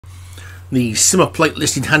The summer plate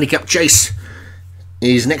listed handicap chase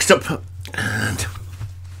is next up, and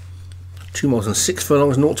 2 miles and 6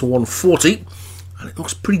 furlongs, 0 to 140, and it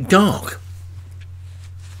looks pretty dark.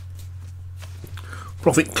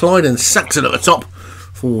 Prophet Clyde and Saxon at the top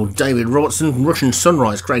for David Robertson. Russian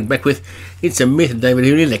Sunrise, Craig Beckwith. It's a Myth, David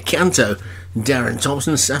Hooley. Lecanto, Darren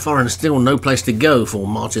Thompson. Sapphire and Still, No Place to Go for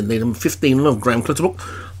Martin Needham. 15 Love, Graham Clutterbuck.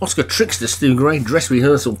 Oscar Trickster, Stu Gray. Dress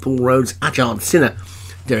Rehearsal, Paul Rhodes. Agile Sinner,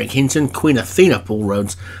 Derek Hinton. Queen Athena, Paul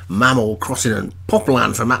Rhodes. Mammal Crossing and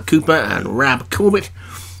Popland for Matt Cooper. And Rab Corbett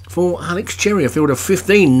for Alex Cherry. A field of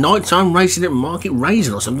 15. Nighttime racing at Market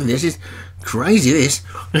Raisin or something. This is crazy, this.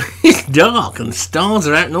 It's dark and stars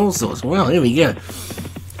are out and all sorts. Well, here we go.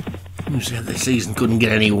 The season couldn't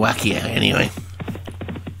get any wackier anyway.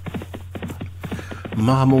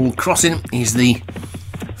 Marmol Crossing is the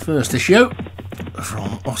first to show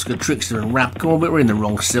from Oscar Trickster and Rab Corbett. We're in the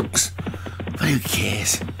wrong silks, but who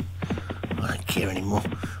cares? I don't care anymore.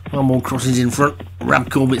 Marmol Crossing's in front,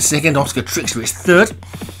 Rab Corbett second, Oscar Trickster is third.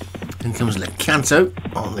 Then comes Lecanto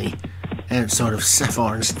on the outside of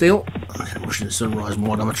Sapphire and Steel, and then Russian Sunrise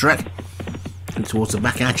wide on the track. And towards the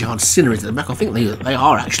back, Agile Sinner is at the back. I think they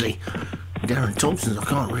are actually Darren Thompson's. I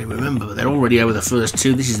can't really remember, but they're already over the first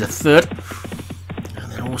two. This is the third, and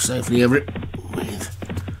they're all safely over it with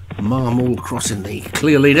Marmol Crossing, the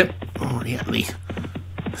clear leader, already at the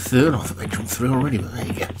third. I thought they jumped through already, but there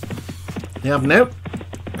you go. They have now,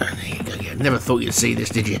 and there you go. You never thought you'd see this,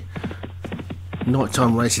 did you?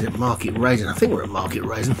 Nighttime racing at Market Raisin. I think we're at Market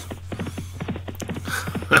Raisin.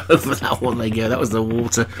 Over that one they go. That was the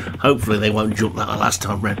water. Hopefully they won't jump that the last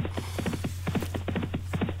time round.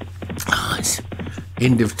 It's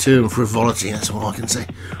end of term frivolity, that's all I can say.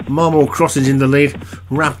 Marmol Crossing's in the lead.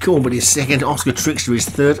 Rab Corbett is second. Oscar Trickster is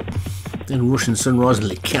third. Then Russian Sunrise and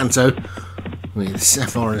Lecanto with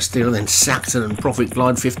Sapphire and Steel. Then Saxon and Prophet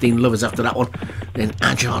Glide. 15 Lovers after that one. Then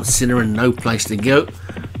Agile Sinner and No Place to Go.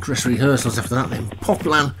 Dress Rehearsals after that. Then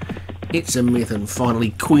Popland, It's a Myth, and finally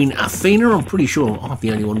Queen Athena. I'm pretty sure I'm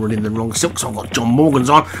the only one running the wrong silk, so I've got John Morgan's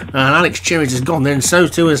on, and Alex Cherry's has gone then, so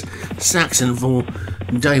too has Saxon for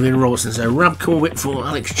David Robertson. So Rab Corbett for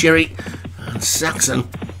Alex Cherry, and Saxon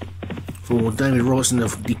for David Robertson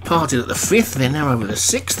have departed at the 5th. They're now over the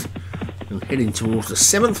 6th, and heading towards the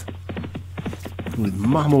 7th, with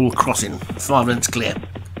Marmol Crossing 5 lengths clear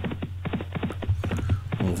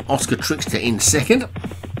of Oscar Trickster in 2nd.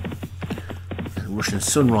 Russian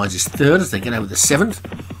Sunrise is 3rd as they get over the 7th,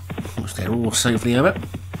 which they're all safely over.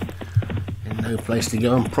 And No Place to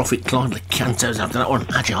Go, and Prophet Clyde, Lecanto's after that one,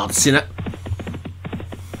 Agile Sinner.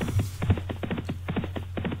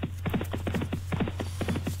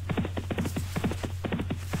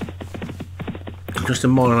 Just a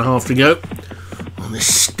mile and a half to go on this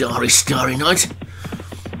starry night.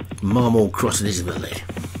 Marmol Crossing is in the lead.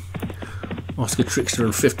 Oscar Trickster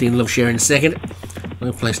and 15 Love sharing 2nd.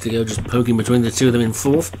 No Place to Go, just poking between the two of them in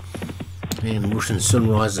 4th. And Russian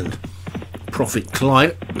Sunrise and Prophet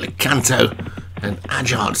Clyde, Lecanto and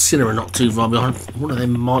Agile Sinner are not too far behind. One of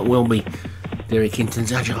them might well be Derek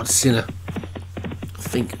Hinton's. Agile Sinner, I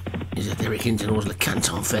think, is it Derek Hinton or is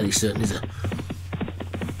Lecanto? I'm fairly certain is it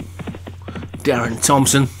Darren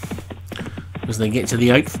Thompson, as they get to the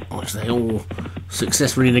 8th, which they all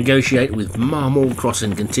successfully negotiate, with Marmol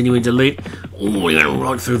Crossing continuing to lead. Oh, he went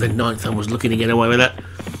right through the 9th and was looking to get away with that.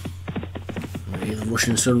 The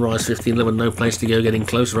Russian Sunrise, 15-11, No Place to Go, getting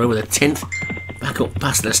closer over the 10th. Back up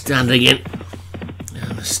past the stand again.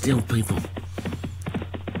 And there's still people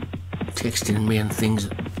texting me and things.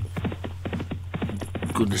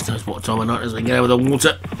 Goodness knows what time of night as they get over the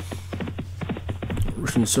water.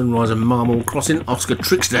 Russian Sunrise and Marmol Crossing. Oscar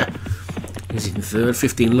Trickster is in 3rd.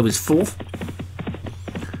 15 Love is 4th.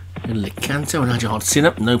 And Lecanto and Agile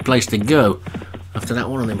Sinner, No Place to Go after that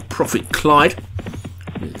one, and then Prophet Clyde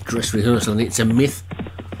with Dress Rehearsal and It's a Myth,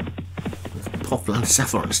 with Popland,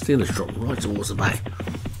 Sapphire and Steel has dropped right towards the back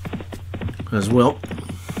as well.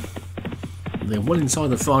 They're well inside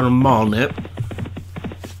the final mile now,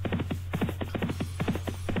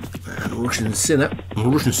 and Russian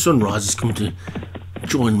Sunrise has come to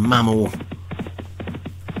join Marmol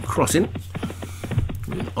Crossing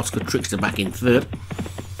with Oscar Trickster back in 3rd.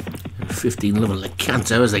 15 Love and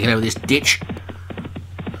Lecanto as they get over this ditch.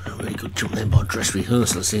 A really good jump there by Dress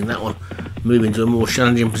Rehearsal, seeing that one move into a more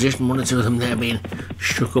challenging position. One or two of them there being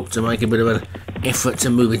shook up to make a bit of an effort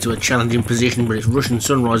to move into a challenging position, but it's Russian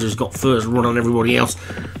Sunrise who's got first run on everybody else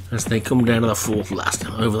as they come down to the 4th last.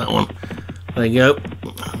 Over that one they go.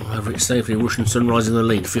 Over it safely, Russian Sunrise in the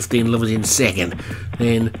lead. 15 Lovers in 2nd.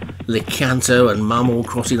 Then Lecanto and Marmol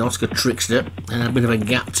Crossing, Oscar Trickster, and a bit of a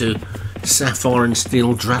gap to Sapphire and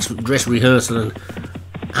Steel, Dress Rehearsal and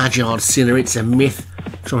Agile Sinner, It's a Myth,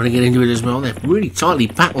 trying to get into it as well. They're really tightly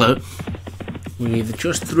packed though, with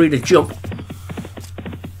just 3 to jump.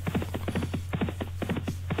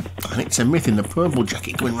 And It's a Myth in the purple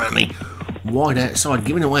jacket going round the wide outside,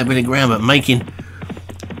 giving away a bit of ground but making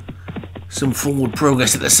some forward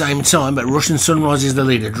progress at the same time. But Russian Sunrise is the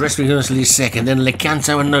leader, Dress Rehearsal is second, then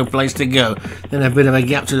Lecanto and No Place to Go, then a bit of a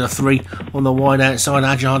gap to the 3 on the wide outside.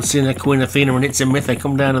 Agile Sinner, Queen Athena and It's a Myth, they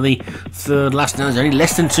come down to the 3rd last. Now there's only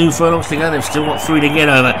less than 2 furlongs to go, they've still got 3 to get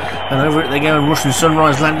over, and over it they go, and Russian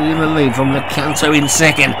Sunrise landed in the lead from Lecanto in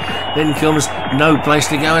second. Then comes No Place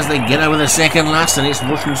to Go as they get over the 2nd last, and it's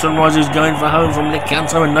Russian Sunrise who's going for home from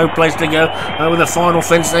Lecanto and No Place to Go. Over the final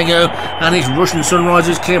fence they go, and it's Russian Sunrise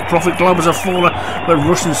who's clear. Profit Globe as a faller, but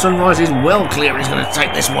Russian Sunrise is well clear. He's going to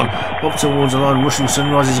take this one up towards the line. Russian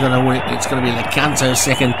Sunrise is going to win it. It's going to be Lecanto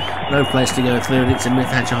second, No Place to Go third. It's a Myth,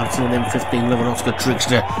 Agile Sinner, then 15-11 Oscar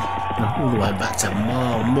Trickster, and all the way back to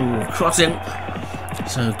Mile Moor Crossing.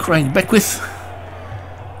 So Craig Beckwith,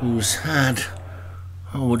 who's had,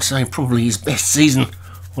 I would say, probably his best season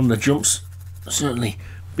on the jumps, certainly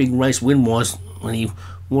big race win-wise, when he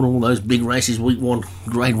won all those big races, week 1,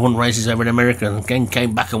 grade 1 races over in America, and again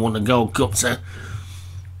came back and won the Gold Cup. So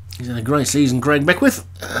he's had a great season, Craig Beckwith,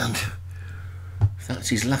 and if that's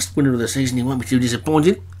his last winner of the season, he won't be too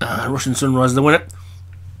disappointed. Russian Sunrise the winner,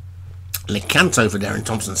 Lecanto for Darren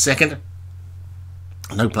Thompson second,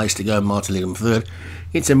 No Place to Go, Martin Lidham third,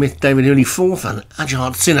 It's a Myth, David Hooley fourth, and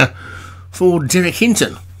Agile Sinner for Derek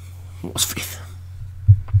Hinton was 5th.